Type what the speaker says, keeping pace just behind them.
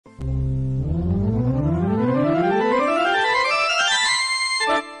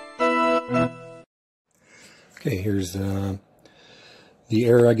Okay, here's the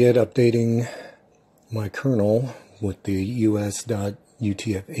error I get updating my kernel with the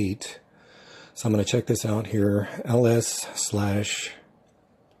us.utf8. So I'm going to check this out here,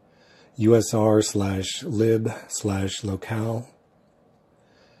 ls/usr/lib/locale.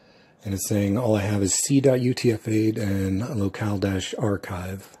 And it's saying all I have is c.utf8 and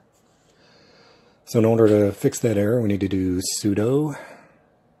locale-archive. So in order to fix that error, we need to do sudo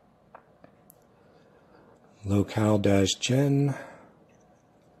locale-gen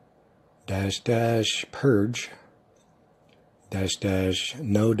 --purge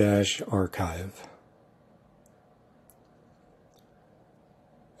 --no-archive.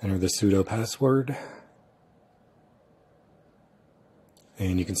 Enter the sudo password.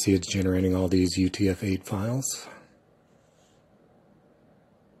 And you can see it's generating all these UTF-8 files.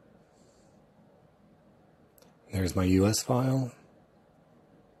 There's my US file.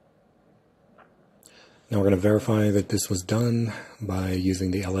 Now we're going to verify that this was done by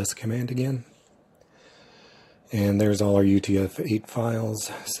using the ls command again. And there's all our UTF-8 files,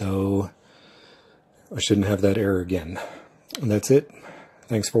 so I shouldn't have that error again. And that's it.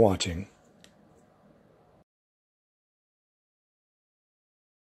 Thanks for watching.